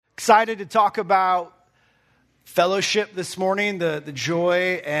Excited to talk about fellowship this morning, the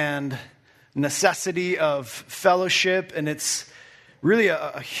joy and necessity of fellowship, and it's really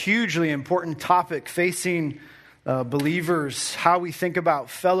a hugely important topic facing believers, how we think about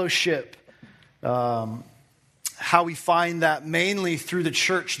fellowship, how we find that mainly through the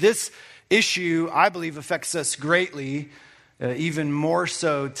church. This issue, I believe, affects us greatly, even more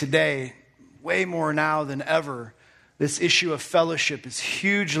so today, way more now than ever. This issue of fellowship is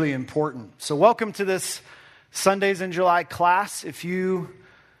hugely important. So welcome to this Sundays in July class. If you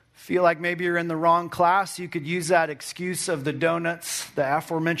feel like maybe you're in the wrong class, you could use that excuse of the donuts, the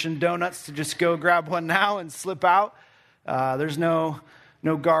aforementioned donuts, to just go grab one now and slip out. There's no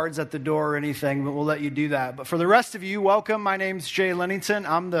guards at the door or anything, but we'll let you do that. But for the rest of you, welcome. My name's Jay Lennington.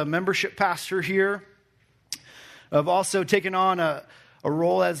 I'm the membership pastor here. I've also taken on a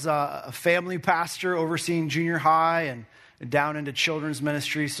role as a family pastor, overseeing junior high and down into children's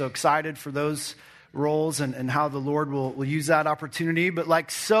ministry. So excited for those roles and how the Lord will use that opportunity. But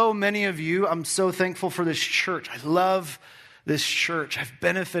like so many of you, I'm so thankful for this church. I love this church. I've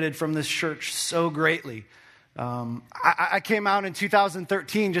benefited from this church so greatly. I came out in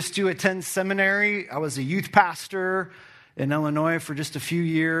 2013 just to attend seminary. I was a youth pastor in Illinois for just a few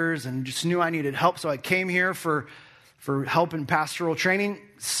years and just knew I needed help. So I came here for help in pastoral training,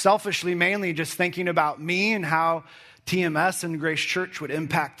 selfishly mainly just thinking about me and how TMS and Grace Church would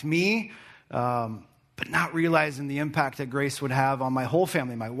impact me, but not realizing the impact that Grace would have on my whole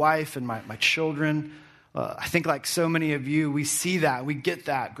family, my wife and my children. I think like so many of you, we see that, we get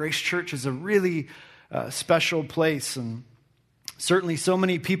that. Grace Church is a really special place, and certainly so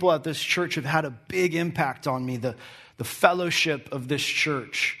many people at this church have had a big impact on me, the fellowship of this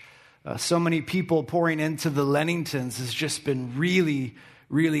church. So many people pouring into the Lenningtons has just been really,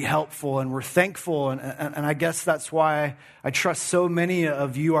 really helpful, and we're thankful, and I guess that's why I trust so many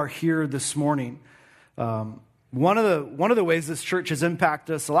of you are here this morning. One of the ways this church has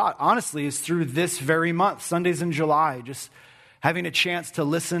impacted us a lot, honestly, is through this very month, Sundays in July, just having a chance to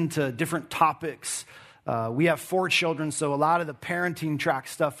listen to different topics. We have 4 children, so a lot of the parenting track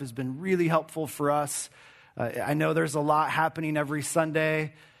stuff has been really helpful for us. I know there's a lot happening every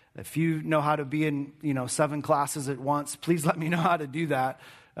Sunday. If you know how to be in 7 classes at once, please let me know how to do that.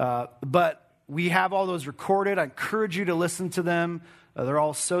 But we have all those recorded. I encourage you to listen to them. They're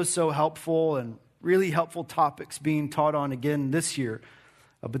all so helpful, and really helpful topics being taught on again this year.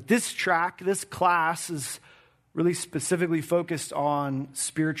 But this class is really specifically focused on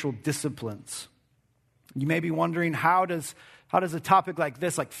spiritual disciplines. You may be wondering, how does a topic like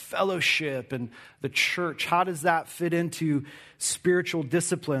this, like fellowship and the church, how does that fit into spiritual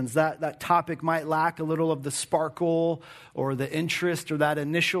disciplines? That topic might lack a little of the sparkle or the interest or that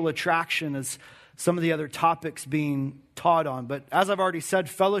initial attraction as some of the other topics being taught on. But as I've already said,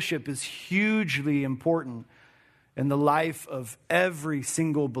 fellowship is hugely important in the life of every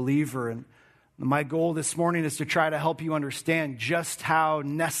single believer. And my goal this morning is to try to help you understand just how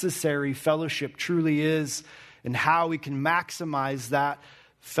necessary fellowship truly is and how we can maximize that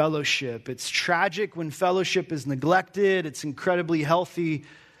fellowship. It's tragic when fellowship is neglected. It's incredibly healthy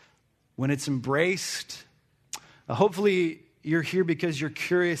when it's embraced. Hopefully, you're here because you're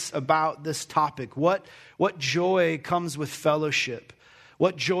curious about this topic. What joy comes with fellowship?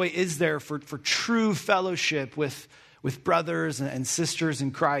 What joy is there for true fellowship with brothers and sisters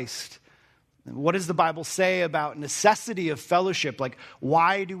in Christ? And what does the Bible say about necessity of fellowship? Like,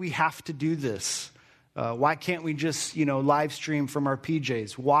 why do we have to do this? Why can't we just, live stream from our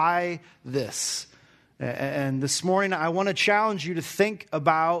PJs? Why this? And this morning, I want to challenge you to think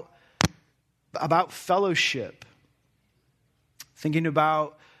about fellowship. Thinking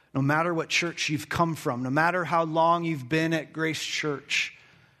about no matter what church you've come from, no matter how long you've been at Grace Church,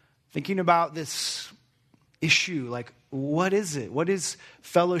 thinking about this issue, like, what is it? What is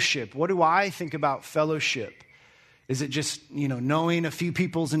fellowship? What do I think about fellowship? Is it just, knowing a few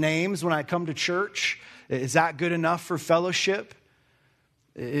people's names when I come to church? Is that good enough for fellowship?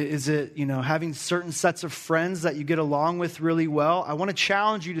 Is it, having certain sets of friends that you get along with really well? I want to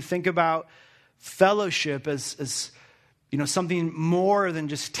challenge you to think about fellowship as something more than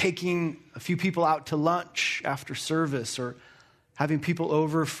just taking a few people out to lunch after service or having people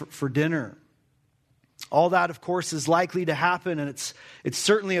over for dinner. All that, of course, is likely to happen, and it's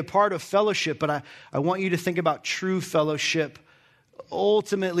certainly a part of fellowship, but I want you to think about true fellowship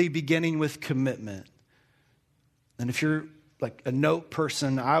ultimately beginning with commitment. And if you're like a note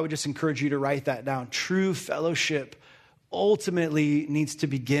person, I would just encourage you to write that down. True fellowship ultimately needs to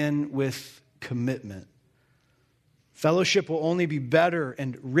begin with commitment. Fellowship will only be better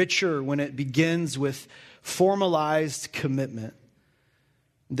and richer when it begins with formalized commitment.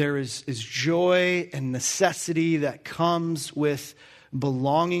 there is joy and necessity that comes with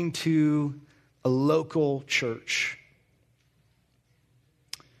belonging to a local church.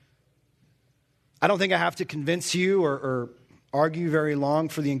 I don't think I have to convince you or argue very long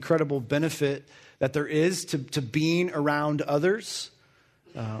for the incredible benefit that there is to being around others,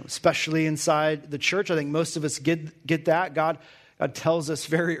 especially inside the church. I think most of us get that. God tells us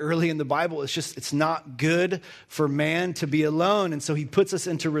very early in the Bible, it's not good for man to be alone. And so he puts us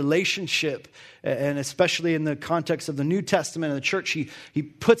into relationship. And especially in the context of the New Testament and the church, he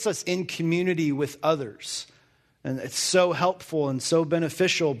puts us in community with others. And it's so helpful and so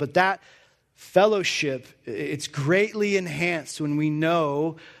beneficial. But that fellowship, it's greatly enhanced when we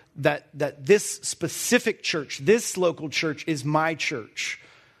know that this specific church, this local church is my church.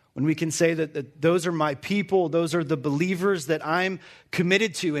 When we can say that those are my people, those are the believers that I'm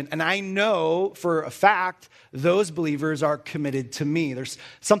committed to. And I know for a fact those believers are committed to me. There's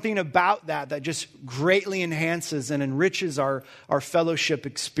something about that just greatly enhances and enriches our fellowship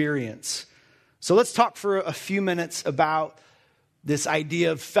experience. So let's talk for a few minutes about this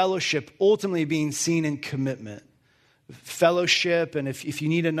idea of fellowship ultimately being seen in commitment. Fellowship, and if you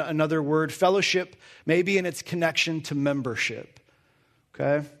need another word, fellowship maybe in its connection to membership.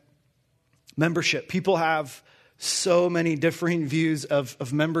 Okay? Membership. People have so many differing views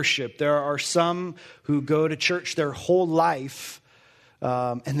of membership. There are some who go to church their whole life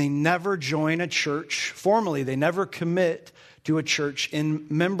and they never join a church formally. They never commit to a church in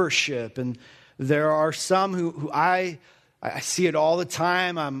membership. And there are some who I see it all the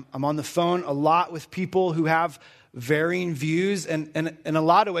time. I'm on the phone a lot with people who have varying views. And in a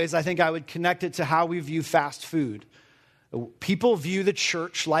lot of ways, I think I would connect it to how we view fast food. People view the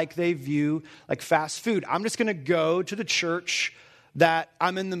church like they view like fast food. I'm just going to go to the church that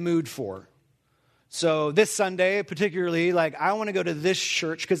I'm in the mood for. So this Sunday, particularly, I want to go to this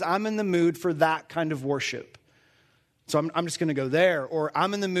church because I'm in the mood for that kind of worship. So I'm just going to go there. Or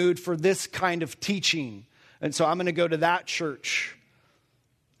I'm in the mood for this kind of teaching. And so I'm going to go to that church.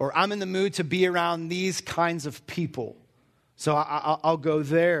 Or I'm in the mood to be around these kinds of people. So I'll go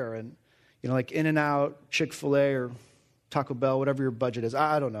there. And, like In-N-Out, Chick-fil-A, or Taco Bell, whatever your budget is.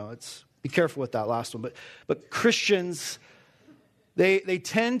 I don't know. Be careful with that last one. But Christians, they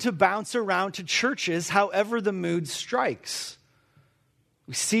tend to bounce around to churches however the mood strikes.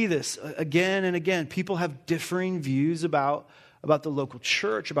 We see this again and again. People have differing views about the local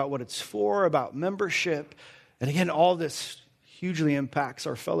church, about what it's for, about membership. And again, all this hugely impacts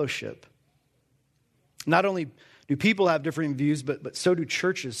our fellowship. Not only do people have differing views, but so do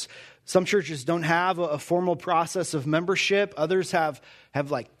churches. Some churches don't have a formal process of membership. Others have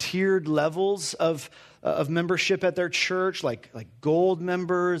tiered levels of membership at their church, like gold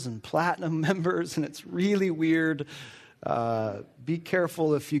members and platinum members, and it's really weird. Be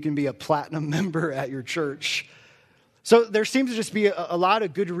careful if you can be a platinum member at your church. So there seems to just be a lot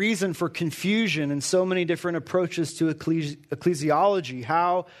of good reason for confusion and so many different approaches to ecclesiology,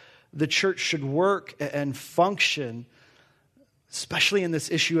 how the church should work and function, especially in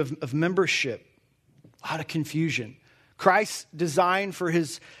this issue of membership. A lot of confusion. Christ's design for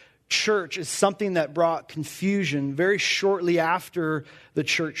his church is something that brought confusion very shortly after the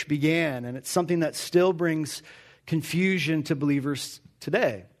church began, and it's something that still brings confusion to believers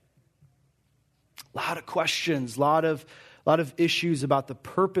today. A lot of questions, a lot of issues about the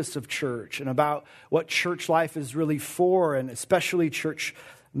purpose of church and about what church life is really for, and especially church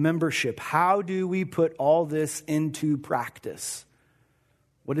membership. How do we put all this into practice?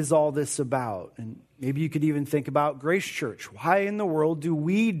 What is all this about? And maybe you could even think about Grace Church. Why in the world do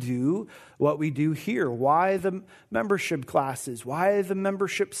we do what we do here? Why the membership classes? Why the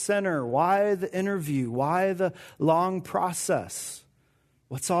membership center? Why the interview? Why the long process?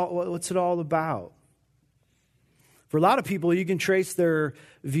 What's it all about? For a lot of people, you can trace their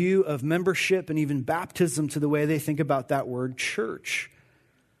view of membership and even baptism to the way they think about that word church.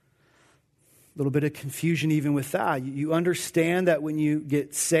 A little bit of confusion even with that. You understand that when you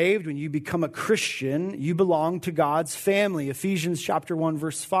get saved, when you become a Christian, you belong to God's family. Ephesians chapter 1,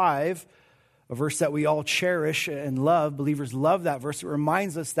 verse 5, a verse that we all cherish and love. Believers love that verse. It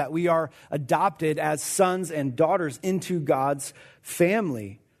reminds us that we are adopted as sons and daughters into God's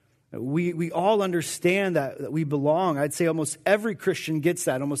family. We all understand that we belong. I'd say almost every Christian gets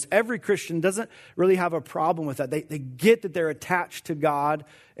that. Almost every Christian doesn't really have a problem with that. They get that they're attached to God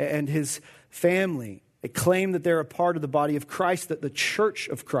and his family. They claim that they're a part of the body of Christ, that the church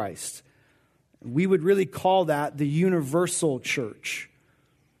of Christ. We would really call that the universal church.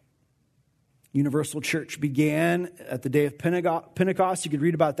 Universal church began at the day of Pentecost. You could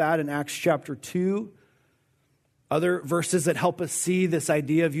read about that in Acts chapter 2. Other verses that help us see this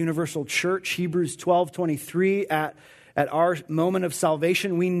idea of universal church, Hebrews 12:23, at our moment of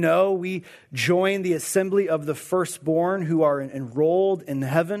salvation, we know we join the assembly of the firstborn who are enrolled in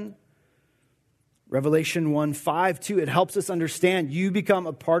heaven. Revelation 1:5, too, it helps us understand you become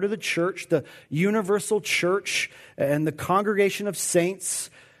a part of the church, the universal church, and the congregation of saints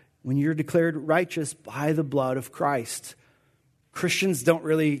when you're declared righteous by the blood of Christ. Christians don't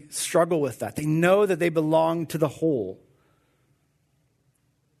really struggle with that. They know that they belong to the whole.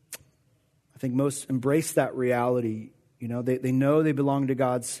 I think most embrace that reality. You know, they know they belong to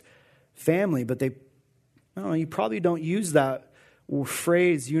God's family, but you probably don't use that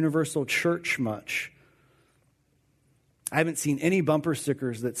phrase universal church much. I haven't seen any bumper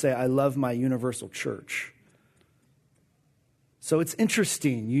stickers that say, I love my universal church. So it's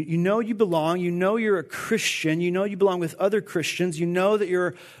interesting. You know you belong. You know you're a Christian. You know you belong with other Christians. You know that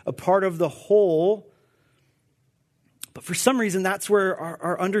you're a part of the whole. But for some reason, that's where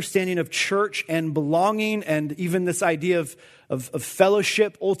our understanding of church and belonging and even this idea of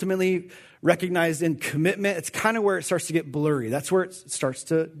fellowship, ultimately recognized in commitment, it's kind of where it starts to get blurry. That's where it starts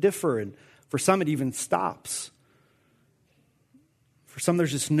to differ. And for some, it even stops. For some,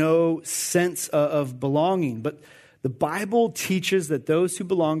 there's just no sense of belonging. But the Bible teaches that those who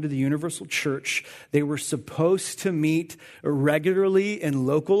belong to the universal church, they were supposed to meet regularly in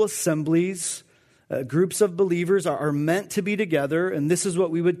local assemblies. Groups of believers are meant to be together, and this is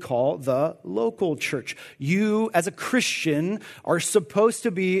what we would call the local church. You, as a Christian, are supposed to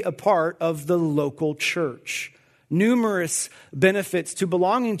be a part of the local church. Numerous benefits to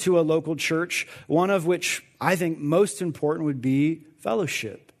belonging to a local church, one of which I think most important would be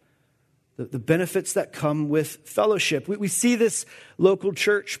fellowship. The benefits that come with fellowship. We see this local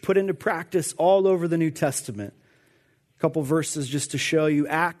church put into practice all over the New Testament. Couple verses just to show you.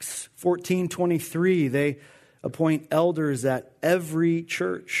 Acts 14:23, they appoint elders at every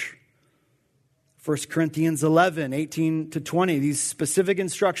church. 1 Corinthians 11:18-20, these specific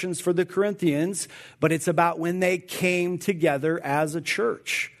instructions for the Corinthians, but it's about when they came together as a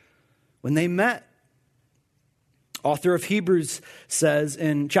church, when they met. Author of Hebrews says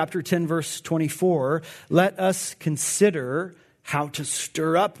in chapter 10, verse 24, let us consider how to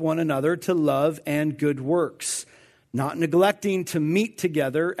stir up one another to love and good works, not neglecting to meet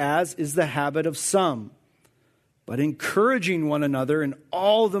together as is the habit of some, but encouraging one another, and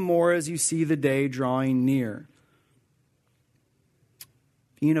all the more as you see the day drawing near.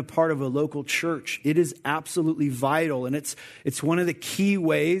 Being a part of a local church, it is absolutely vital, and it's one of the key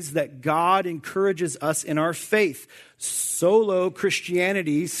ways that God encourages us in our faith. Solo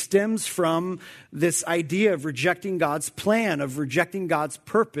Christianity stems from this idea of rejecting God's plan, of rejecting God's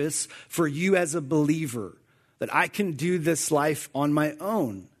purpose for you as a believer. That I can do this life on my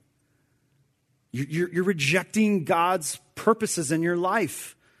own. You're rejecting God's purposes in your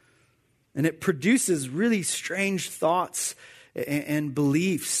life. And it produces really strange thoughts and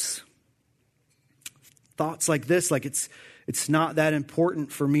beliefs. Thoughts like this, like it's not that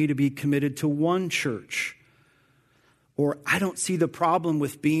important for me to be committed to one church. Or I don't see the problem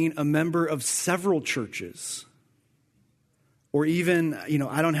with being a member of several churches. Or even,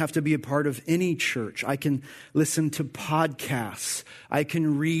 I don't have to be a part of any church. I can listen to podcasts. I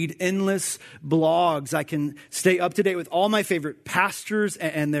can read endless blogs. I can stay up to date with all my favorite pastors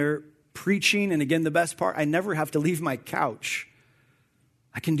and their preaching. And again, the best part, I never have to leave my couch.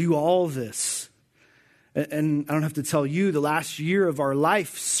 I can do all this. And I don't have to tell you, the last year of our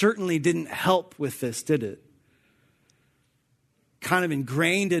life certainly didn't help with this, did it? Kind of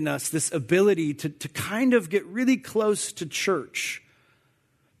ingrained in us this ability to kind of get really close to church.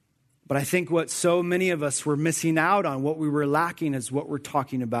 But I think what so many of us were missing out on, what we were lacking, is what we're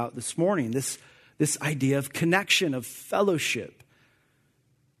talking about this morning. This idea of connection, of fellowship.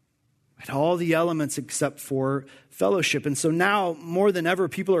 At all the elements except for fellowship. And so now, more than ever,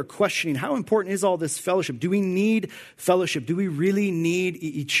 people are questioning, how important is all this fellowship? Do we need fellowship? Do we really need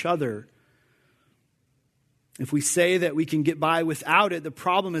each other? If we say that we can get by without it, the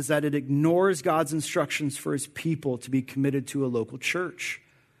problem is that it ignores God's instructions for his people to be committed to a local church.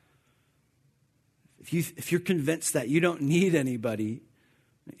 If you're convinced that you don't need anybody,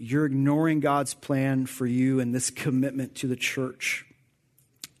 you're ignoring God's plan for you and this commitment to the church.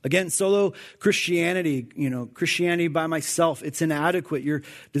 Again, solo Christianity, Christianity by myself, it's inadequate. You're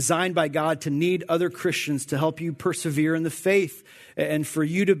designed by God to need other Christians to help you persevere in the faith and for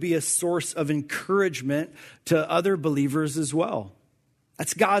you to be a source of encouragement to other believers as well.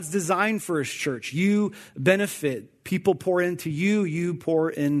 That's God's design for his church. You benefit. People pour into you, you pour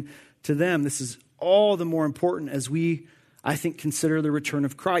into them. This is all the more important as we I think consider the return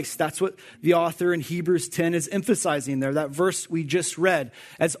of Christ. That's what the author in Hebrews 10 is emphasizing there, that verse we just read.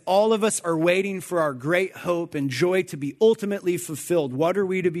 As all of us are waiting for our great hope and joy to be ultimately fulfilled, what are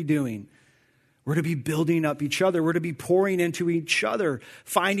we to be doing? We're to be building up each other. We're to be pouring into each other,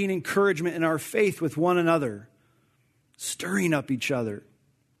 finding encouragement in our faith with one another, stirring up each other,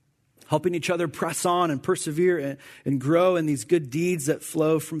 helping each other press on and persevere and grow in these good deeds that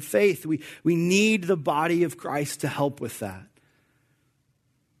flow from faith. We need the body of Christ to help with that.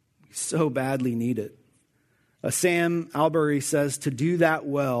 We so badly need it. Sam Albury says, to do that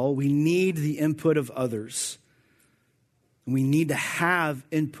well, we need the input of others. We need to have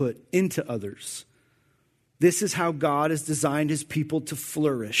input into others. This is how God has designed his people to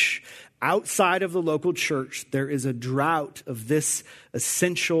flourish. Outside of the local church, there is a drought of this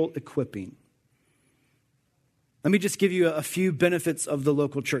essential equipping. Let me just give you a few benefits of the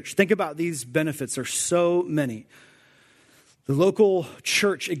local church. Think about these benefits. There are so many. The local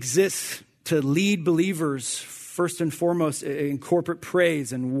church exists to lead believers first and foremost in corporate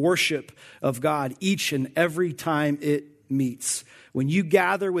praise and worship of God each and every time it meets. When you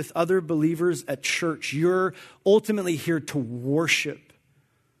gather with other believers at church, you're ultimately here to worship.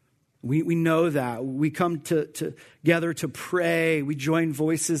 We know that. We come together to pray. We join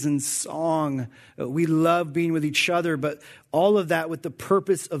voices in song. We love being with each other, but all of that with the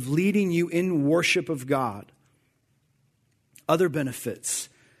purpose of leading you in worship of God. Other benefits.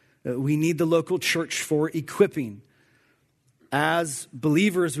 We need the local church for equipping. As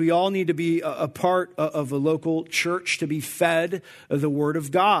believers, we all need to be a part of a local church to be fed the Word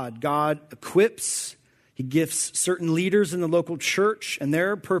of God. God equips, he gifts certain leaders in the local church, and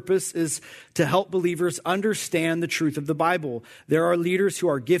their purpose is to help believers understand the truth of the Bible. There are leaders who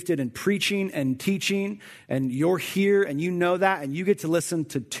are gifted in preaching and teaching, and you're here and you know that, and you get to listen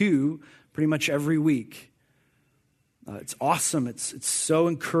to two pretty much every week. It's awesome. It's so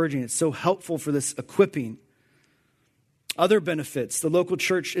encouraging. It's so helpful for this equipping. Other benefits. The local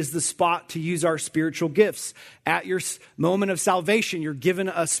church is the spot to use our spiritual gifts. At your moment of salvation, you're given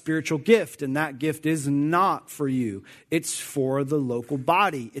a spiritual gift, and that gift is not for you. It's for the local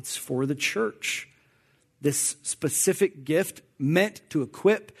body. It's for the church. This specific gift meant to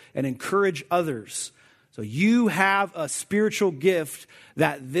equip and encourage others. So you have a spiritual gift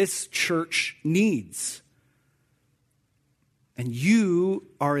that this church needs. And you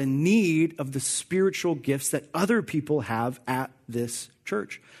are in need of the spiritual gifts that other people have at this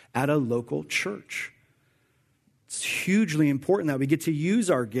church, at a local church. It's hugely important that we get to use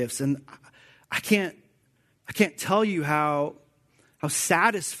our gifts. And I can't tell you how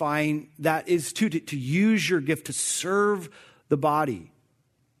satisfying that is to use your gift to serve the body.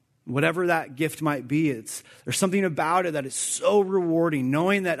 Whatever that gift might be, there's something about it that is so rewarding,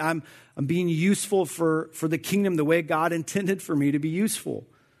 knowing that I'm being useful for the kingdom the way God intended for me to be useful,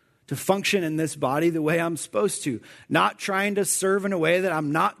 to function in this body the way I'm supposed to, not trying to serve in a way that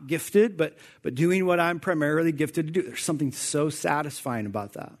I'm not gifted, but doing what I'm primarily gifted to do. There's something so satisfying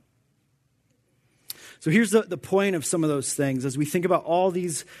about that. So here's the point of some of those things. As we think about all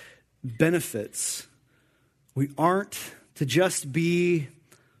these benefits, we aren't to just be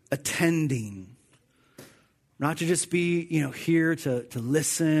attending, not to just be, here to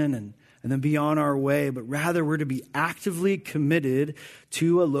listen and then be on our way, but rather we're to be actively committed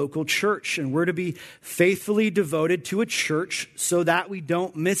to a local church, and we're to be faithfully devoted to a church so that we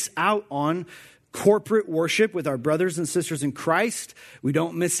don't miss out on corporate worship with our brothers and sisters in Christ. We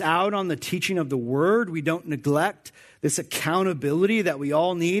don't miss out on the teaching of the word. We don't neglect this accountability that we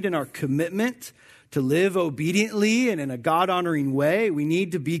all need in our commitment to live obediently and in a God-honoring way. We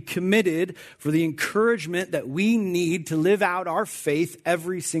need to be committed for the encouragement that we need to live out our faith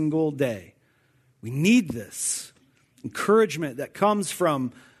every single day. We need this encouragement that comes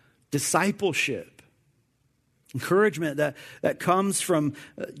from discipleship. Encouragement that comes from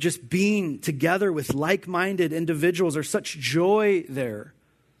just being together with like-minded individuals. There's such joy there.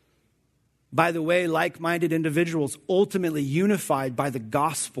 By the way, like-minded individuals ultimately unified by the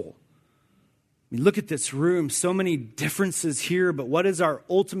gospel. I mean, look at this room, so many differences here, but what is our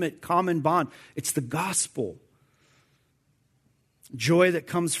ultimate common bond? It's the gospel. Joy that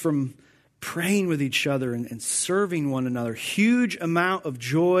comes from praying with each other and serving one another. Huge amount of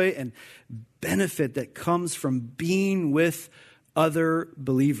joy and benefit that comes from being with other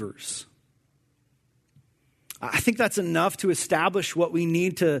believers. I think that's enough to establish what we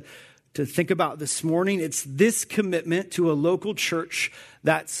need to think about this morning. It's this commitment to a local church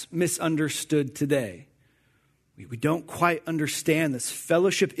that's misunderstood today. We don't quite understand this.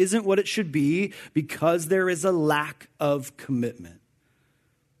 Fellowship isn't what it should be because there is a lack of commitment.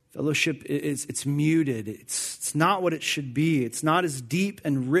 Fellowship it's muted. It's not what it should be. It's not as deep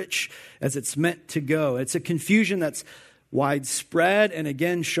and rich as it's meant to go. It's a confusion that's widespread and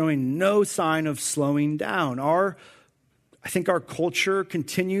again showing no sign of slowing down. I think our culture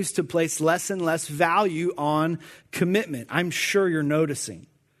continues to place less and less value on commitment. I'm sure you're noticing.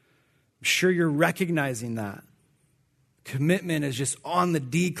 I'm sure you're recognizing that. Commitment is just on the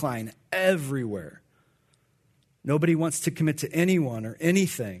decline everywhere. Nobody wants to commit to anyone or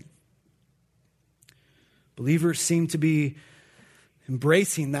anything. Believers seem to be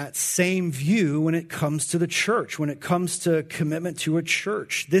embracing that same view when it comes to the church, when it comes to commitment to a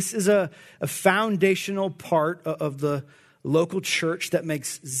church. This is a foundational part of the local church that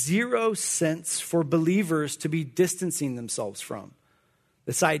makes zero sense for believers to be distancing themselves from.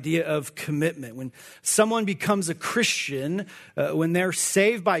 This idea of commitment. When someone becomes a Christian, when they're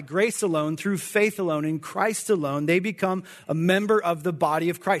saved by grace alone, through faith alone, in Christ alone, they become a member of the body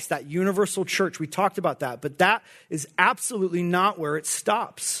of Christ, that universal church. We talked about that, but that is absolutely not where it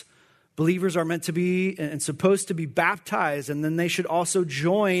stops. Believers are meant to be and supposed to be baptized, and then they should also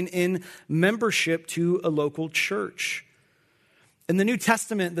join in membership to a local church. In the New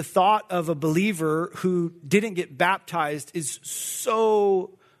Testament, the thought of a believer who didn't get baptized is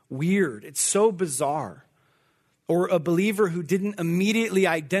so weird. It's so bizarre. Or a believer who didn't immediately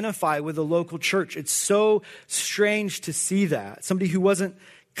identify with a local church. It's so strange to see that. Somebody who wasn't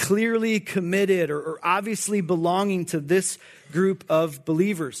clearly committed or obviously belonging to this group of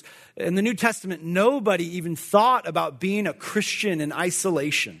believers. In the New Testament, nobody even thought about being a Christian in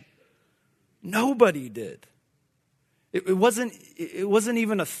isolation. Nobody did. It wasn't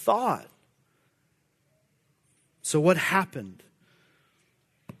even a thought. So what happened?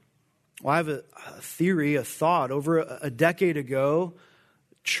 Well, I have a theory, a thought. Over a decade ago,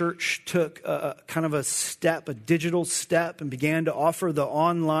 church took a kind of a step, a digital step, and began to offer the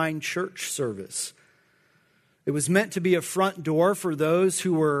online church service. It was meant to be a front door for those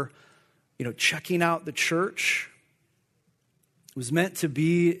who were, checking out the church. It was meant to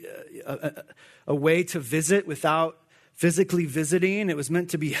be a way to visit without physically visiting. It was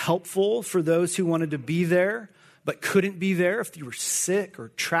meant to be helpful for those who wanted to be there but couldn't be there if you were sick or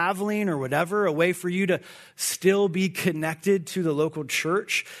traveling or whatever, a way for you to still be connected to the local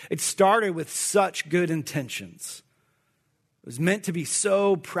church. It started with such good intentions. It was meant to be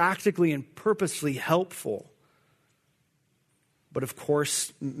so practically and purposefully helpful. But of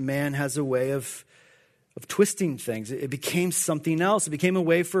course, man has a way of twisting things. It became something else. It became a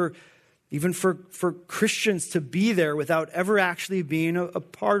way for Christians to be there without ever actually being a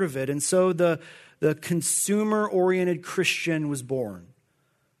part of it. And so the consumer-oriented Christian was born.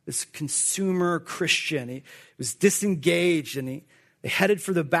 This consumer Christian. He was disengaged and they headed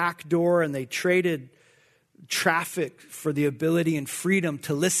for the back door and they traded traffic for the ability and freedom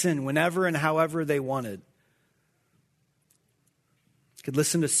to listen whenever and however they wanted. You could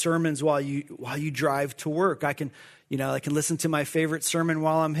listen to sermons while you drive to work. I can listen to my favorite sermon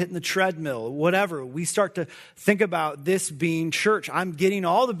while I'm hitting the treadmill, whatever. We start to think about this being church. I'm getting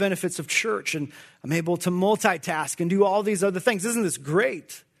all the benefits of church and I'm able to multitask and do all these other things. Isn't this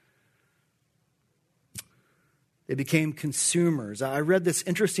great? They became consumers. I read this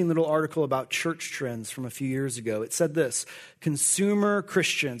interesting little article about church trends from a few years ago. It said this: consumer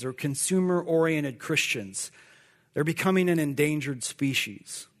Christians or consumer-oriented Christians, they're becoming an endangered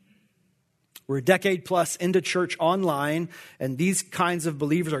species. We're a decade plus into church online, and these kinds of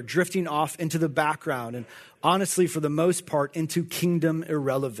believers are drifting off into the background and honestly, for the most part, into kingdom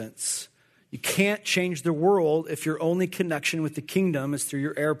irrelevance. You can't change the world if your only connection with the kingdom is through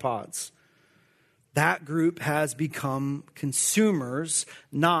your AirPods. That group has become consumers,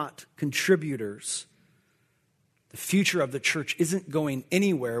 not contributors. The future of the church isn't going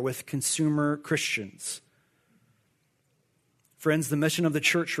anywhere with consumer Christians. Friends, the mission of the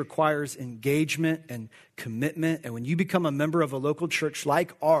church requires engagement and commitment. And when you become a member of a local church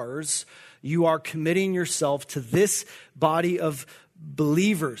like ours, you are committing yourself to this body of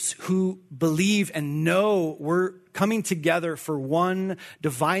believers who believe and know we're coming together for one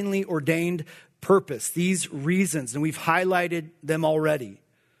divinely ordained purpose. These reasons, and we've highlighted them already.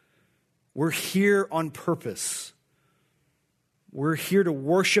 We're here on purpose. We're here to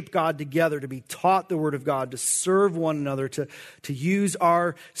worship God together, to be taught the Word of God, to serve one another, to use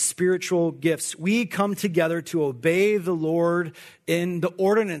our spiritual gifts. We come together to obey the Lord in the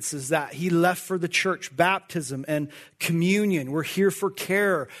ordinances that He left for the church, baptism and communion. We're here for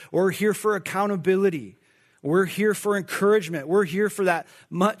care. We're here for accountability. We're here for encouragement. We're here for that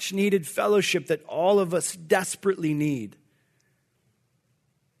much needed fellowship that all of us desperately need.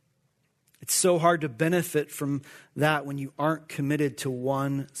 It's so hard to benefit from that when you aren't committed to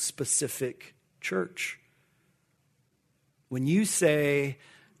one specific church. When you say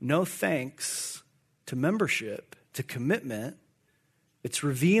no thanks to membership, to commitment, it's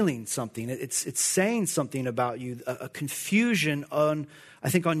revealing something. It's saying something about you, a confusion on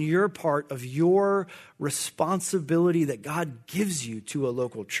your part of your responsibility that God gives you to a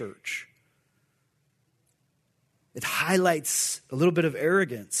local church. It highlights a little bit of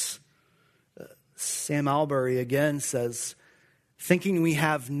arrogance. Sam Albury again says, thinking we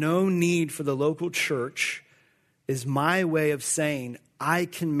have no need for the local church is my way of saying I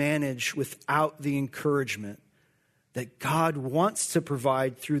can manage without the encouragement that God wants to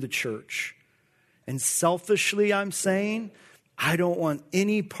provide through the church. And selfishly, I'm saying, I don't want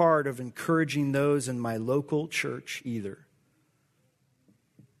any part of encouraging those in my local church either.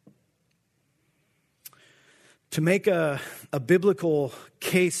 To make a biblical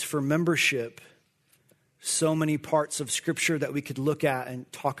case for membership, so many parts of Scripture that we could look at and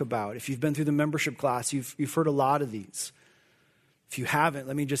talk about. If you've been through the membership class, you've heard a lot of these. If you haven't,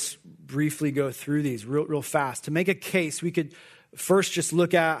 let me just briefly go through these real fast. To make a case, we could first just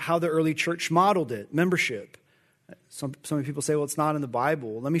look at how the early church modeled it, membership. Some people say, well, it's not in the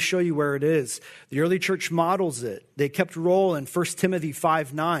Bible. Let me show you where it is. The early church models it. They kept roll in 1 Timothy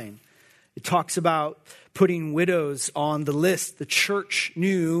 5:9. It talks about putting widows on the list. The church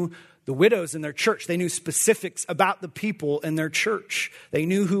knew the widows in their church. They knew specifics about the people in their church. They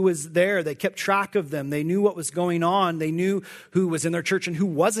knew who was there. They kept track of them. They knew what was going on. They knew who was in their church and who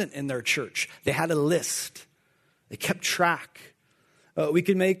wasn't in their church. They had a list. They kept track. We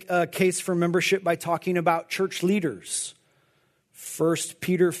can make a case for membership by talking about church leaders. 1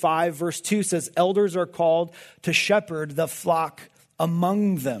 Peter 5 verse 2 says, elders are called to shepherd the flock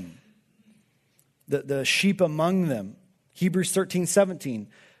among them. The sheep among them. Hebrews 13:17.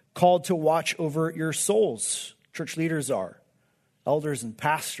 Called to watch over your souls. Church leaders are. Elders and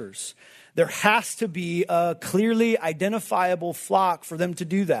pastors. There has to be a clearly identifiable flock for them to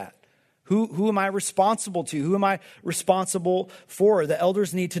do that. Who am I responsible to? Who am I responsible for? The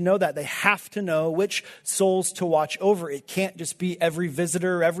elders need to know that. They have to know which souls to watch over. It can't just be every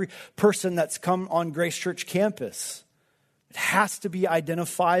visitor, every person that's come on Grace Church campus. It has to be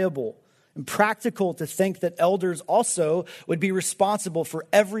identifiable. And practical to think that elders also would be responsible for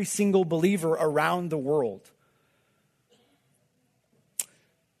every single believer around the world.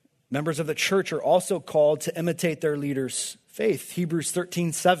 Members of the church are also called to imitate their leaders' faith. Hebrews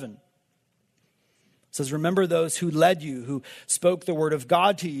 13:7 says, remember those who led you, who spoke the word of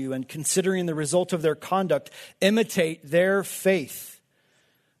God to you, and considering the result of their conduct, imitate their faith.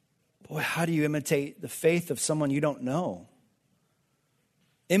 Boy, how do you imitate the faith of someone you don't know?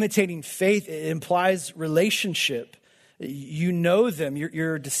 Imitating faith, it implies relationship. You know them.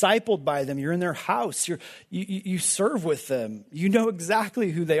 You're discipled by them. You're in their house. You serve with them. You know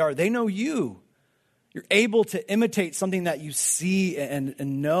exactly who they are. They know you. You're able to imitate something that you see and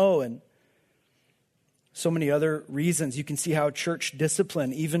know. And so many other reasons. You can see how church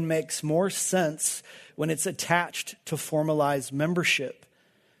discipline even makes more sense when it's attached to formalized membership.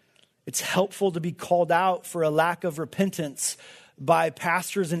 It's helpful to be called out for a lack of repentance by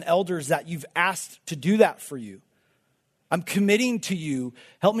pastors and elders that you've asked to do that for you. I'm committing to you.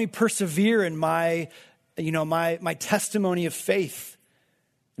 Help me persevere in my testimony of faith.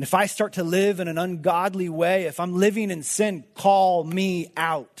 And if I start to live in an ungodly way, if I'm living in sin, call me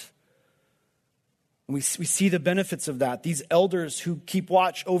out. And we see the benefits of that. These elders who keep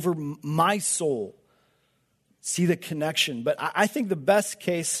watch over my soul see the connection. But I think the best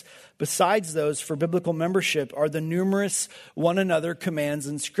case besides those for biblical membership are the numerous one another commands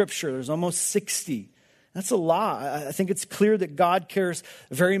in Scripture. There's almost 60. That's a lot. I think it's clear that God cares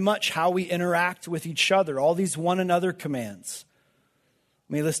very much how we interact with each other. All these one another commands.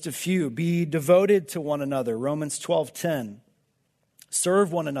 Let me list a few. Be devoted to one another. Romans 12:10.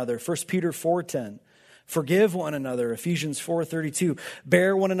 Serve one another. 1 Peter 4:10. Forgive one another. Ephesians 4:32.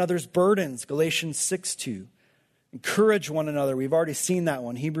 Bear one another's burdens. Galatians 6:2. Encourage one another. We've already seen that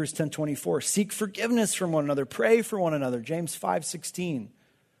one. Hebrews 10:24. Seek forgiveness from one another. Pray for one another. James 5:16.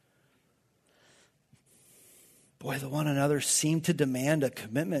 Boy, the one another seem to demand a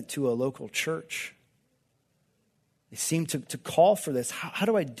commitment to a local church. They seem to call for this. How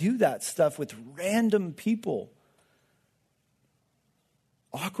do I do that stuff with random people?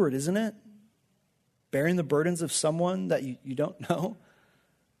 Awkward, isn't it? Bearing the burdens of someone that you don't know.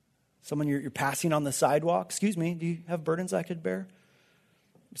 Someone you're passing on the sidewalk. Excuse me, do you have burdens I could bear?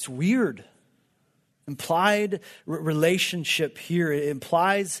 It's weird. Implied relationship here, it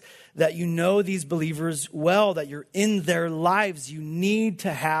implies that you know these believers well, that you're in their lives. You need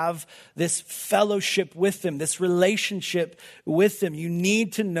to have this fellowship with them, this relationship with them. You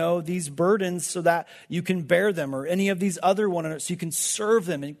need to know these burdens so that you can bear them, or any of these other one another, so you can serve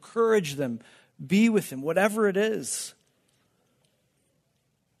them, encourage them, be with them, whatever it is.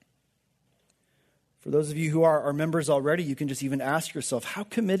 For those of you who are members already, you can just even ask yourself, how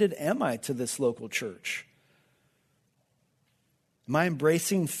committed am I to this local church? Am I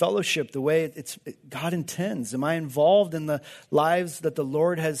embracing fellowship the way God intends? Am I involved in the lives that the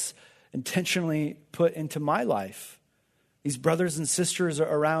Lord has intentionally put into my life? These brothers and sisters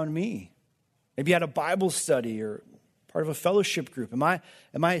are around me. Maybe at a Bible study or part of a fellowship group. Am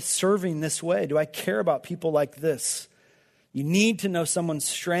I serving this way? Do I care about people like this? You need to know someone's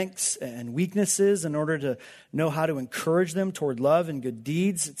strengths and weaknesses in order to know how to encourage them toward love and good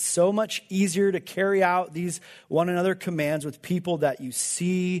deeds. It's so much easier to carry out these one another commands with people that you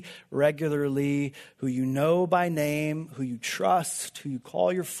see regularly, who you know by name, who you trust, who you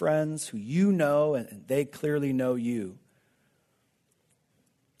call your friends, who you know, and they clearly know you.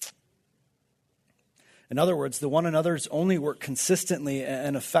 In other words, the one another's only work consistently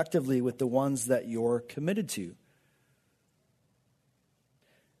and effectively with the ones that you're committed to.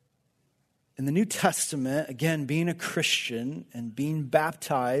 In the New Testament, again, being a Christian and being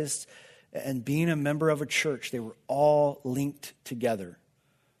baptized and being a member of a church, they were all linked together.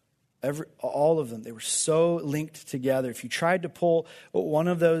 All of them, they were so linked together. If you tried to pull one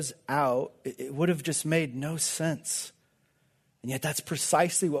of those out, it would have just made no sense. And yet that's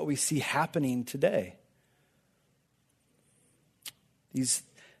precisely what we see happening today. These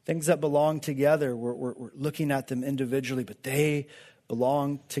things that belong together, we're looking at them individually, but they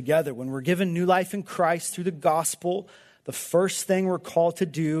belong together. When we're given new life in Christ through the gospel, the first thing we're called to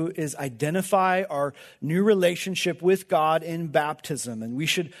do is identify our new relationship with God in baptism. And we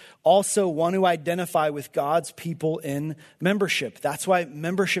should also want to identify with God's people in membership. That's why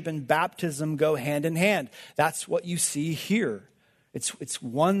membership and baptism go hand in hand. That's what you see here. It's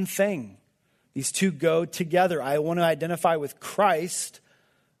one thing. These two go together. I want to identify with Christ.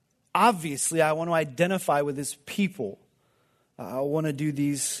 Obviously, I want to identify with his people. I want to do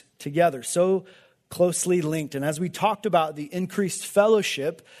these together, so closely linked. And as we talked about the increased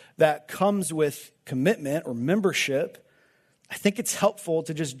fellowship that comes with commitment or membership, I think it's helpful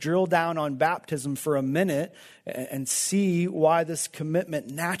to just drill down on baptism for a minute and see why this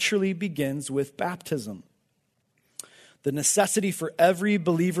commitment naturally begins with baptism. The necessity for every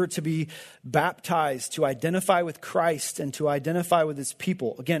believer to be baptized, to identify with Christ and to identify with his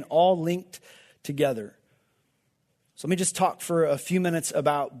people. Again, all linked together. So let me just talk for a few minutes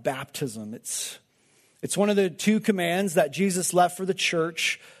about baptism. It's one of the two commands that Jesus left for the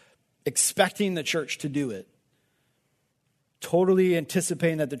church, expecting the church to do it. Totally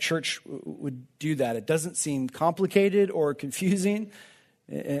anticipating that the church would do that. It doesn't seem complicated or confusing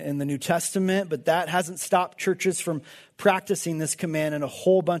in the New Testament, but that hasn't stopped churches from practicing this command in a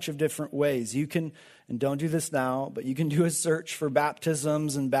whole bunch of different ways. You can, and don't do this now, but you can do a search for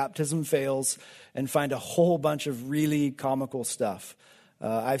baptisms and baptism fails and find a whole bunch of really comical stuff.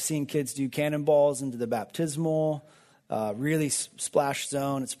 I've seen kids do cannonballs into the baptismal, really splash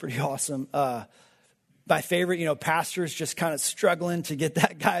zone. It's pretty awesome. My favorite, pastors just kind of struggling to get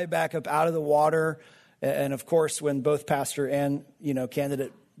that guy back up out of the water. And of course, when both pastor and,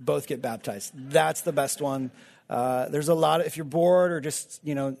 candidate both get baptized, that's the best one. There's a lot of, if you're bored or just,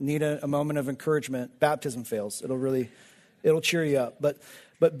 need a moment of encouragement, baptism fails. It'll cheer you up.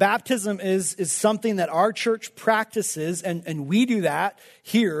 But baptism is something that our church practices, and we do that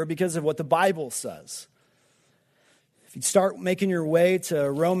here because of what the Bible says. If you start making your way to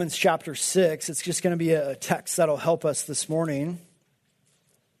Romans chapter 6, it's just going to be a text that'll help us this morning.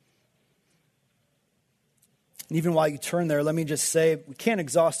 And even while you turn there, let me just say, we can't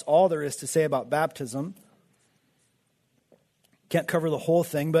exhaust all there is to say about baptism. Can't cover the whole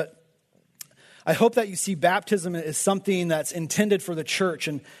thing, but I hope that you see baptism as something that's intended for the church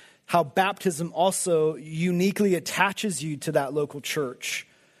and how baptism also uniquely attaches you to that local church.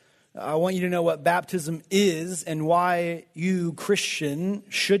 I want you to know what baptism is and why you, Christian,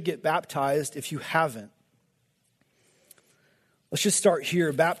 should get baptized if you haven't. Let's just start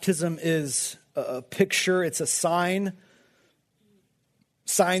here. Baptism is a picture. It's a sign.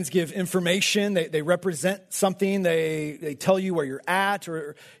 Signs give information. They represent something. They tell you where you're at,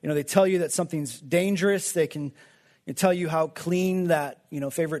 or they tell you that something's dangerous. They can tell you how clean that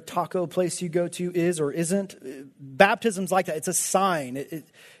favorite taco place you go to is or isn't. Baptism's like that. It's a sign.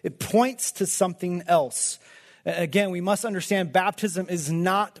 It points to something else. Again, we must understand baptism is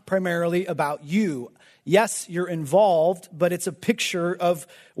not primarily about you. Yes, you're involved, but it's a picture of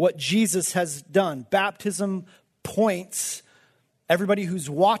what Jesus has done. Baptism points everybody who's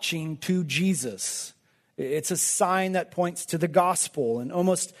watching to Jesus. It's a sign that points to the gospel. And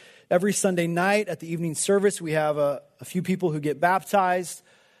almost every Sunday night at the evening service, we have a few people who get baptized.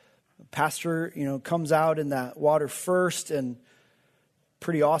 The pastor, comes out in that water first, and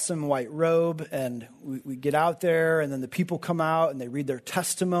pretty awesome white robe, and we get out there, and then the people come out and they read their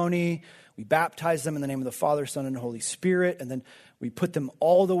testimony. We baptize them in the name of the Father, Son, and Holy Spirit, and then we put them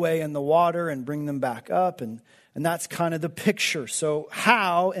all the way in the water and bring them back up, and that's kind of the picture. So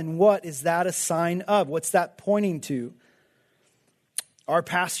how and what is that a sign of? What's that pointing to? Our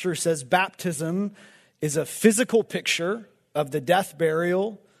pastor says baptism is a physical picture of the death,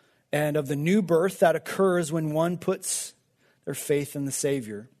 burial, and of the new birth that occurs when one puts their faith in the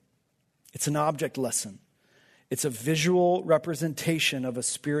Savior. It's an object lesson. It's a visual representation of a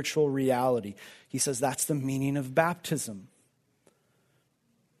spiritual reality. He says that's the meaning of baptism.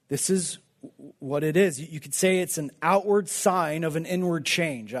 This is what it is. You could say it's an outward sign of an inward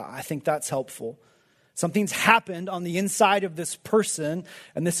change. I think that's helpful. Something's happened on the inside of this person,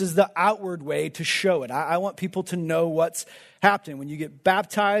 and this is the outward way to show it. I want people to know what's happened. When you get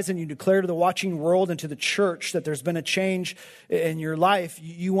baptized and you declare to the watching world and to the church that there's been a change in your life,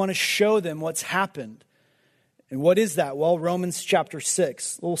 you want to show them what's happened. And what is that? Well, Romans chapter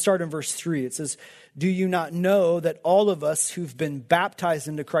 6. We'll start in verse 3. It says, "Do you not know that all of us who've been baptized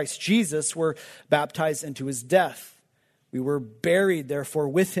into Christ Jesus were baptized into his death? We were buried, therefore,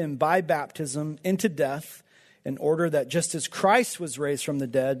 with him by baptism into death, in order that just as Christ was raised from the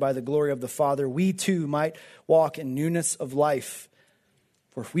dead by the glory of the Father, we too might walk in newness of life.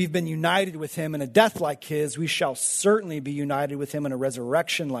 For if we've been united with him in a death like his, we shall certainly be united with him in a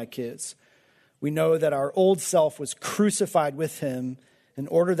resurrection like his. We know that our old self was crucified with him in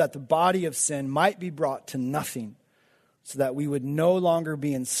order that the body of sin might be brought to nothing, so that we would no longer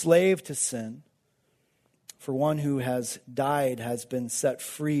be enslaved to sin. For one who has died has been set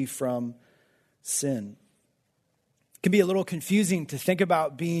free from sin." It can be a little confusing to think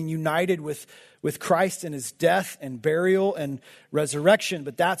about being united with Christ in his death and burial and resurrection,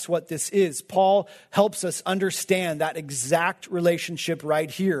 but that's what this is. Paul helps us understand that exact relationship right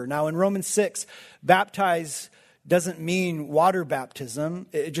here. Now in Romans 6, baptize doesn't mean water baptism.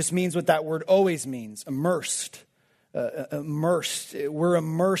 It just means what that word always means, immersed. Immersed. We're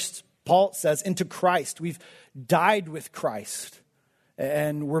immersed, Paul says, into Christ. We've died with Christ.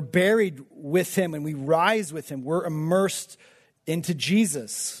 And we're buried with him and we rise with him. We're immersed into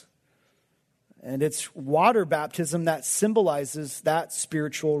Jesus. And it's water baptism that symbolizes that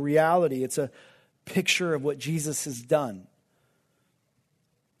spiritual reality. It's a picture of what Jesus has done.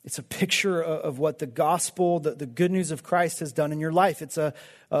 It's a picture of what the gospel, the good news of Christ has done in your life. It's a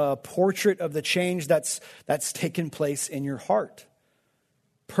portrait of the change that's taken place in your heart.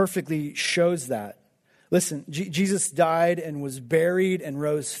 Perfectly shows that. Listen, Jesus died and was buried and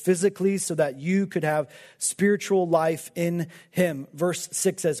rose physically so that you could have spiritual life in him. Verse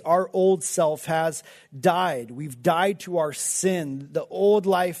 6 says, our old self has died. We've died to our sin. The old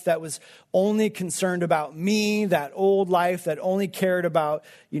life that was only concerned about me, that old life that only cared about,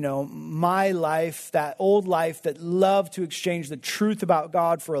 my life, that old life that loved to exchange the truth about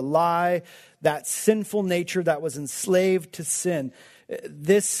God for a lie, that sinful nature that was enslaved to sin.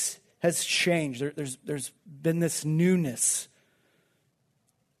 This has changed. There's been this newness.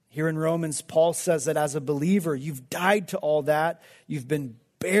 Here in Romans, Paul says that as a believer, you've died to all that. You've been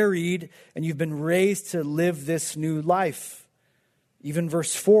buried and you've been raised to live this new life. Even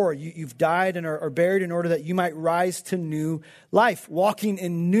verse 4, you've died and are buried in order that you might rise to new life, walking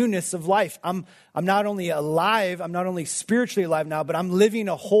in newness of life. I'm not only alive, I'm not only spiritually alive now, but I'm living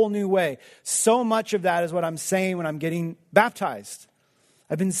a whole new way. So much of that is what I'm saying when I'm getting baptized.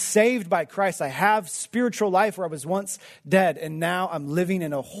 I've been saved by Christ. I have spiritual life where I was once dead, and now I'm living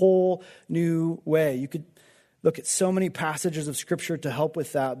in a whole new way. You could look at so many passages of Scripture to help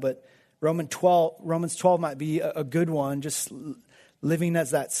with that, but Romans 12 might be a good one, just living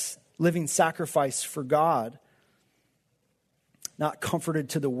as that living sacrifice for God. Not comforted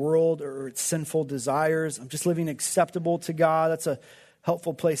to the world or its sinful desires. I'm just living acceptable to God. That's a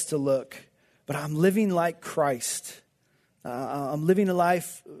helpful place to look. But I'm living like Christ. I'm living a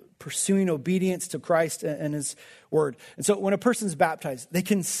life pursuing obedience to Christ and his word. And so when a person's baptized, they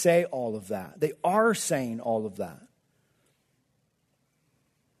can say all of that. They are saying all of that.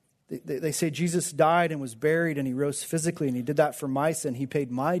 They say Jesus died and was buried and he rose physically and he did that for my sin. He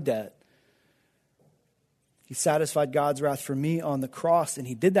paid my debt. He satisfied God's wrath for me on the cross and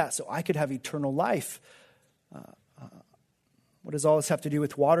he did that so I could have eternal life. What does all this have to do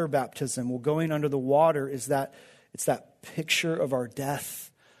with water baptism? Well, going under the water it's that picture of our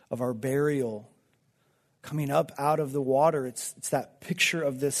death, of our burial. Coming up out of the water, it's that picture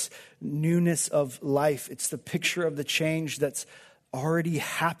of this newness of life. It's the picture of the change that's already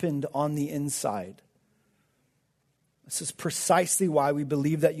happened on the inside. This is precisely why we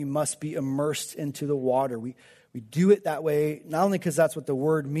believe that you must be immersed into the water. We do it that way, not only because that's what the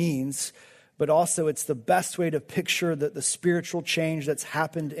word means, but also it's the best way to picture the spiritual change that's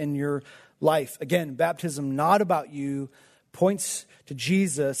happened in your life. Again, baptism not about you, points to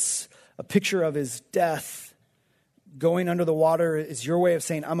Jesus, a picture of his death. Going under the water is your way of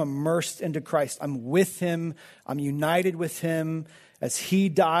saying, I'm immersed into Christ. I'm with him. I'm united with him. As he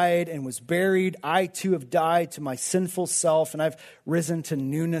died and was buried, I too have died to my sinful self, and I've risen to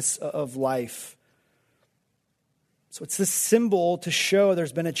newness of life. So it's this symbol to show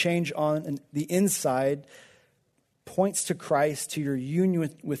there's been a change on the inside, points to Christ, to your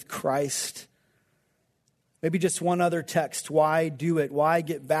union with Christ. Maybe just one other text. Why do it? Why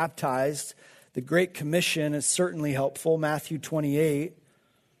get baptized? The Great Commission is certainly helpful. Matthew 28.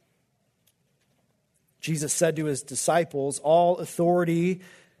 Jesus said to his disciples, all authority,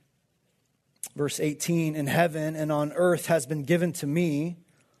 verse 18, in heaven and on earth has been given to me.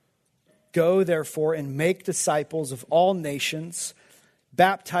 Go, therefore, and make disciples of all nations,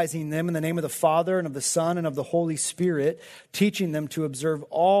 baptizing them in the name of the Father and of the Son and of the Holy Spirit, teaching them to observe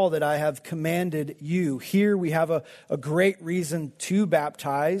all that I have commanded you. Here we have a great reason to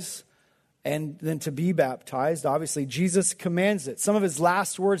baptize and then to be baptized. Obviously, Jesus commands it. Some of his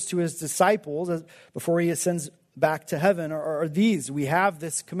last words to his disciples before he ascends back to heaven are these. We have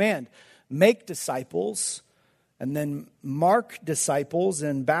this command: make disciples, and then mark disciples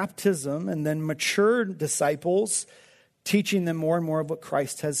in baptism, and then mature disciples, teaching them more and more of what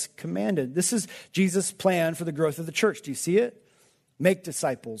Christ has commanded. This is Jesus' plan for the growth of the church. Do you see it? Make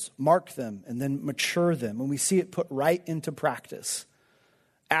disciples, mark them, and then mature them. And we see it put right into practice.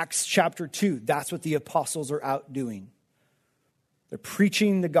 Acts chapter 2, that's what the apostles are out doing. They're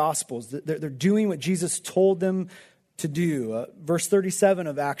preaching the Gospels. They're doing what Jesus told them to do. Verse 37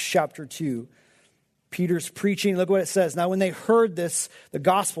 of Acts chapter 2. Peter's preaching. Look what it says. Now, when they heard this, the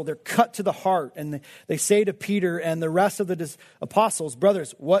gospel, they're cut to the heart. And they say to Peter and the rest of the apostles,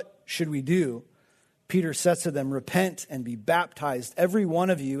 brothers, what should we do? Peter says to them, repent and be baptized, every one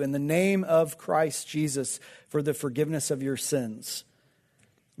of you, in the name of Christ Jesus for the forgiveness of your sins.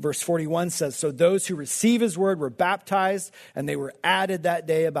 Verse 41 says, so those who receive his word were baptized, and they were added that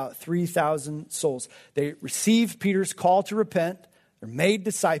day about 3,000 souls. They received Peter's call to repent. They're made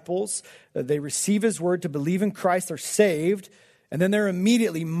disciples. They receive his word to believe in Christ. They're saved. And then they're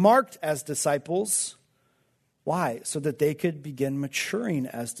immediately marked as disciples. Why? So that they could begin maturing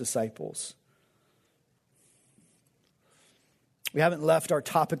as disciples. We haven't left our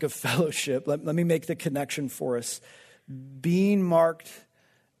topic of fellowship. Let me make the connection for us. Being marked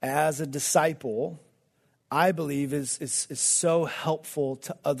as a disciple, I believe, is so helpful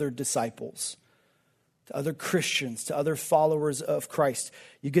to other disciples, to other Christians, to other followers of Christ.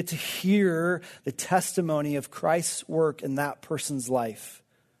 You get to hear the testimony of Christ's work in that person's life.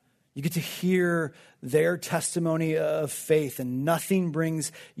 You get to hear their testimony of faith, and nothing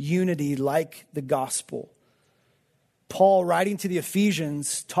brings unity like the gospel. Paul, writing to the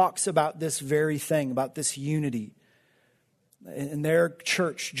Ephesians, talks about this very thing, about this unity. In their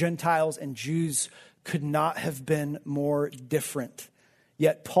church, Gentiles and Jews could not have been more different.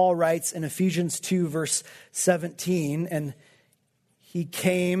 Yet Paul writes in Ephesians 2, verse 17, and he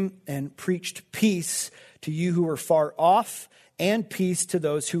came and preached peace to you who were far off and peace to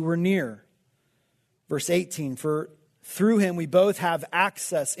those who were near. Verse 18, for through him we both have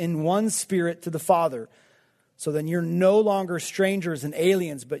access in one spirit to the Father. So then you're no longer strangers and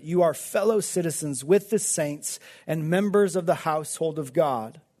aliens, but you are fellow citizens with the saints and members of the household of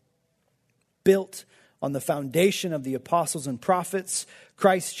God, built on the foundation of the apostles and prophets,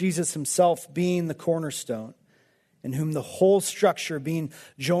 Christ Jesus himself being the cornerstone, in whom the whole structure being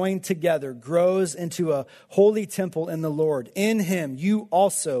joined together grows into a holy temple in the Lord. In him you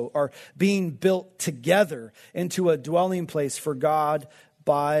also are being built together into a dwelling place for God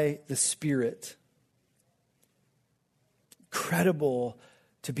by the Spirit. Incredible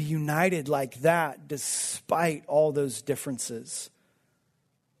to be united like that despite all those differences.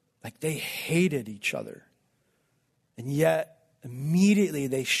 Like they hated each other. And yet immediately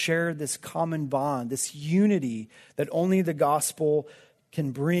they shared this common bond, this unity that only the gospel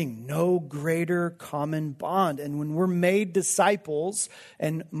can bring. No greater common bond. And when we're made disciples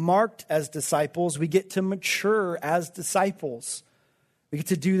and marked as disciples, we get to mature as disciples. We get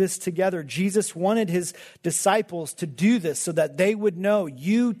to do this together. Jesus wanted his disciples to do this so that they would know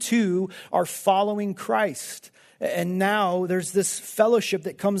you too are following Christ. And now there's this fellowship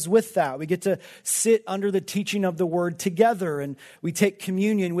that comes with that. We get to sit under the teaching of the word together, and we take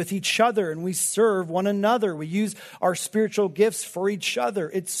communion with each other, and we serve one another. We use our spiritual gifts for each other.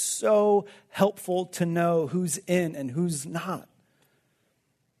 It's so helpful to know who's in and who's not.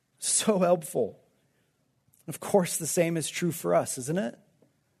 So helpful. Of course, the same is true for us, isn't it?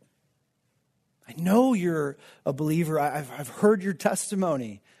 I know you're a believer. I've heard your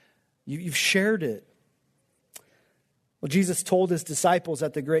testimony. You've shared it. Well, Jesus told his disciples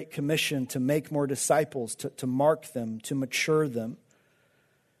at the Great Commission to make more disciples, to mark them, to mature them.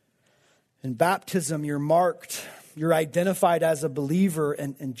 In baptism, you're marked, you're identified as a believer,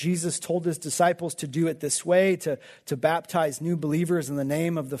 and Jesus told his disciples to do it this way, to baptize new believers in the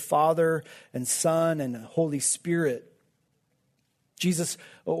name of the Father and Son and Holy Spirit. Jesus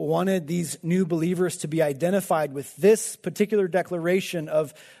wanted these new believers to be identified with this particular declaration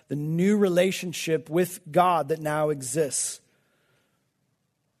of the new relationship with God that now exists.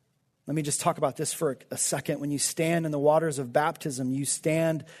 Let me just talk about this for a second. When you stand in the waters of baptism, you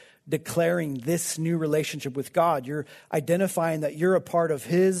stand declaring this new relationship with God. You're identifying that you're a part of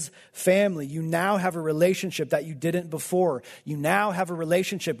his family. You now have a relationship that you didn't before. You now have a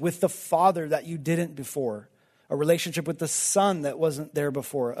relationship with the Father that you didn't before. A relationship with the Son that wasn't there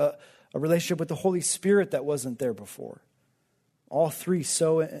before. A relationship with the Holy Spirit that wasn't there before. All three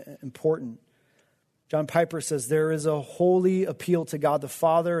so important. John Piper says there is a holy appeal to God the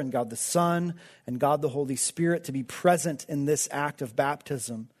Father and God the Son and God the Holy Spirit to be present in this act of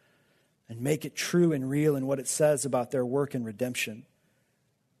baptism and make it true and real in what it says about their work in redemption.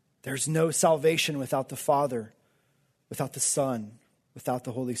 There's no salvation without the Father, without the Son, without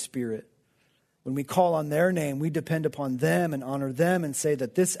the Holy Spirit. When we call on their name, we depend upon them and honor them and say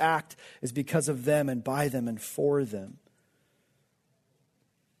that this act is because of them and by them and for them.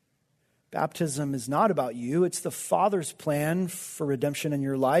 Baptism is not about you. It's the Father's plan for redemption in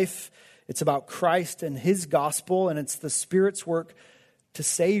your life. It's about Christ and his gospel, and it's the Spirit's work to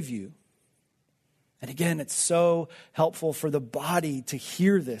save you. And again, it's so helpful for the body to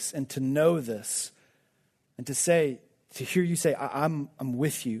hear this and to know this and to hear you say, I'm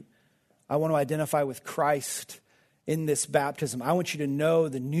with you. I want to identify with Christ in this baptism. I want you to know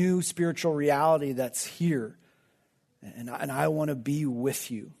the new spiritual reality that's here. And I want to be with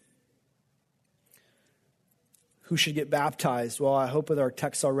you. Who should get baptized? Well, I hope with our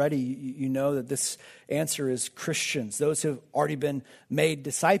text already, you know that this answer is Christians. Those who have already been made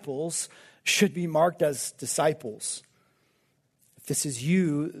disciples should be marked as disciples. If this is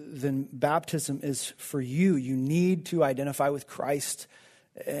you, then baptism is for you. You need to identify with Christ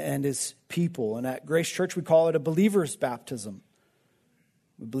and his people. And at Grace Church, we call it a believer's baptism.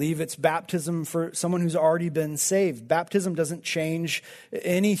 We believe it's baptism for someone who's already been saved. Baptism doesn't change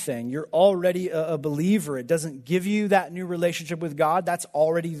anything. You're already a believer. It doesn't give you that new relationship with God. That's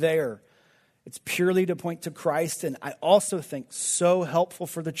already there. It's purely to point to Christ. And I also think so helpful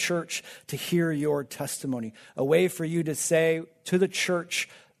for the church to hear your testimony. A way for you to say to the church,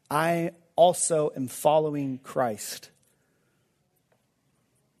 I also am following Christ.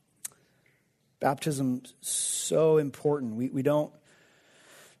 Baptism is so important. We don't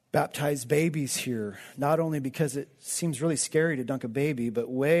baptize babies here, not only because it seems really scary to dunk a baby, but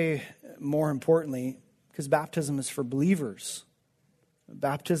way more importantly, because baptism is for believers.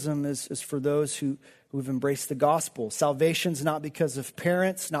 Baptism is for those who've embraced the gospel. Salvation's not because of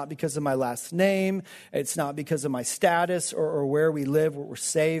parents, not because of my last name. It's not because of my status or where we live. We're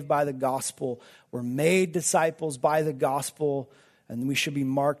saved by the gospel. We're made disciples by the gospel. And we should be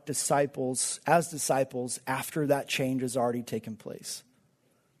marked disciples after that change has already taken place.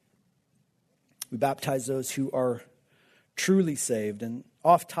 We baptize those who are truly saved. And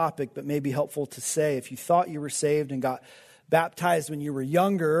off topic, but maybe helpful to say, if you thought you were saved and got baptized when you were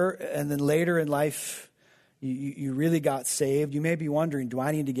younger, and then later in life you really got saved, you may be wondering, do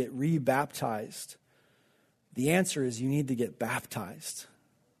I need to get re-baptized? The answer is you need to get baptized,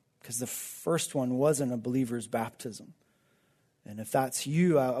 because the first one wasn't a believer's baptism. And if that's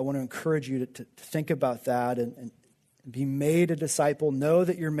you, I want to encourage you to think about that and be made a disciple. Know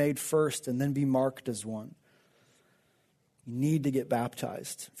that you're made first and then be marked as one. You need to get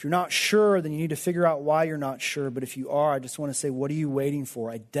baptized. If you're not sure, then you need to figure out why you're not sure. But if you are, I just want to say, what are you waiting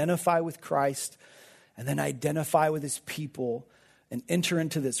for? Identify with Christ and then identify with his people and enter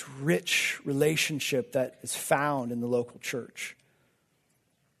into this rich relationship that is found in the local church.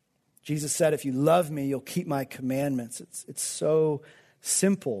 Jesus said, if you love me, you'll keep my commandments. It's so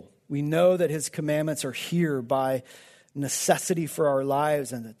simple. We know that his commandments are here by necessity for our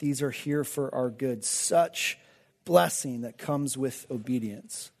lives and that these are here for our good. Such blessing that comes with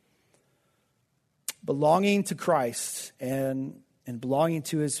obedience. Belonging to Christ and belonging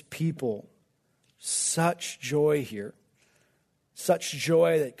to his people. Such joy here. Such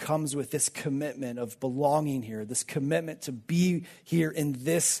joy that comes with this commitment of belonging here, this commitment to be here in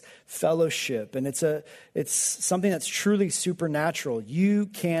this fellowship. And it's something that's truly supernatural. You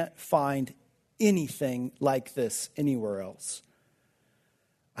can't find anything like this anywhere else.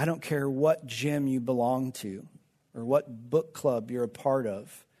 I don't care what gym you belong to or what book club you're a part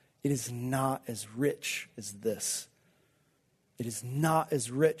of. It is not as rich as this. It is not as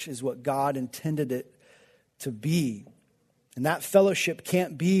rich as what God intended it to be. And that fellowship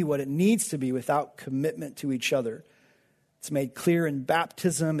can't be what it needs to be without commitment to each other. It's made clear in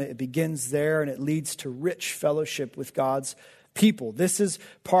baptism. It begins there, and it leads to rich fellowship with God's people. This is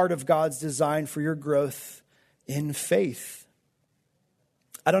part of God's design for your growth in faith.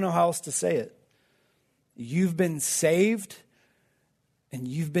 I don't know how else to say it. You've been saved, and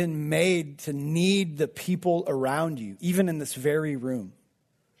you've been made to need the people around you, even in this very room.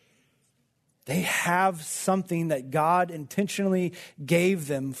 They have something that God intentionally gave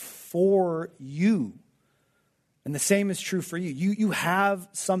them for you. And the same is true for you. You have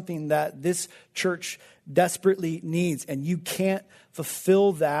something that this church desperately needs, and you can't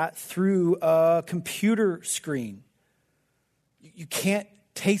fulfill that through a computer screen. You can't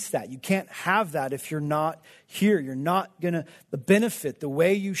taste that. You can't have that if you're not here. You're not going to benefit the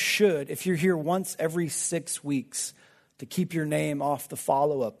way you should if you're here once every 6 weeks to keep your name off the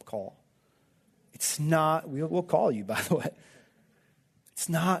follow-up call. It's not, we'll call you, by the way. It's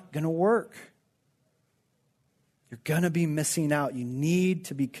not going to work. You're going to be missing out. You need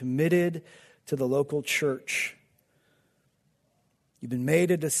to be committed to the local church. You've been made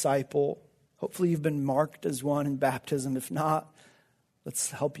a disciple. Hopefully you've been marked as one in baptism. If not,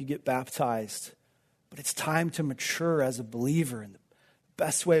 let's help you get baptized. But it's time to mature as a believer. And the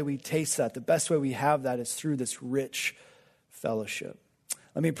best way we taste that, the best way we have that is through this rich fellowship.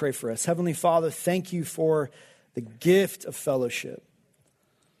 Let me pray for us. Heavenly Father, thank you for the gift of fellowship.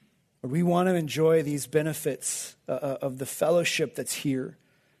 We want to enjoy these benefits of the fellowship that's here,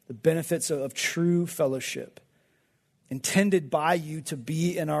 the benefits of true fellowship, intended by you to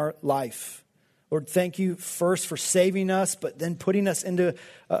be in our life. Lord, thank you first for saving us, but then putting us into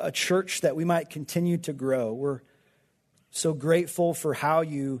a church that we might continue to grow. We're so grateful for how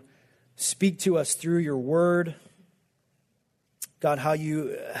you speak to us through your word. God, how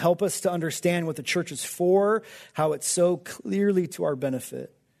you help us to understand what the church is for, how it's so clearly to our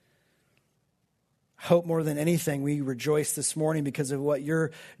benefit. I hope more than anything we rejoice this morning because of what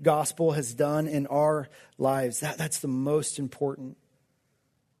your gospel has done in our lives. That's the most important.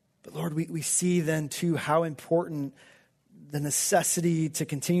 But Lord, we see then too how important the necessity to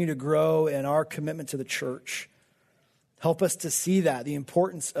continue to grow in our commitment to the church. Help us to see that, the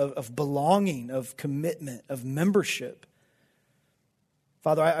importance of belonging, of commitment, of membership.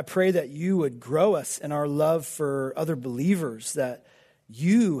 Father, I pray that you would grow us in our love for other believers that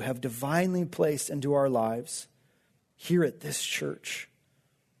you have divinely placed into our lives here at this church.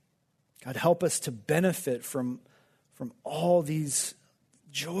 God, help us to benefit from all these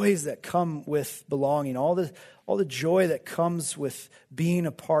joys that come with belonging, all the joy that comes with being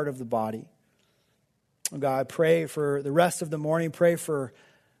a part of the body. Oh God, I pray for the rest of the morning. Pray for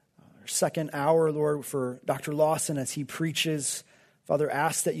our second hour, Lord, for Dr. Lawson as he preaches. Father,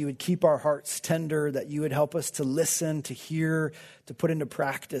 ask that you would keep our hearts tender, that you would help us to listen, to hear, to put into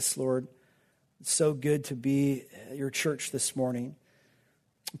practice, Lord. It's so good to be at your church this morning.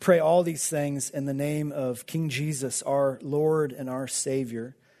 Pray all these things in the name of King Jesus, our Lord and our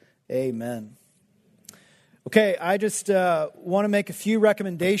Savior. Amen. Okay, I just want to make a few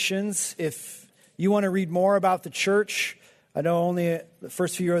recommendations. If you want to read more about the church, I know only the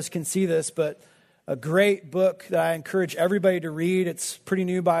first few rows can see this, but a great book that I encourage everybody to read. It's pretty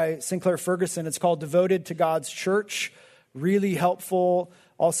new by Sinclair Ferguson. It's called Devoted to God's Church. Really helpful.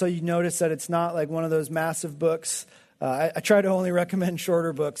 Also, you notice that it's not like one of those massive books. I try to only recommend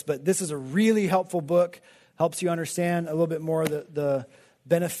shorter books, but this is a really helpful book. Helps you understand a little bit more the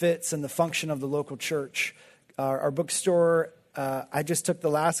benefits and the function of the local church. Our bookstore, I just took the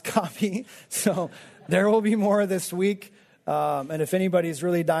last copy, so there will be more this week. And if anybody's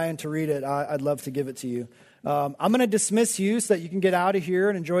really dying to read it, I'd love to give it to you. I'm going to dismiss you so that you can get out of here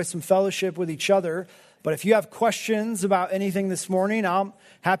and enjoy some fellowship with each other. But if you have questions about anything this morning, I'm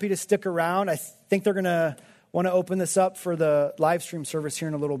happy to stick around. I think they're going to want to open this up for the live stream service here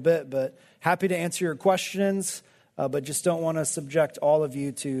in a little bit, but happy to answer your questions. but just don't want to subject all of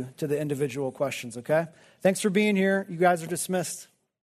you to the individual questions, okay? Thanks for being here. You guys are dismissed.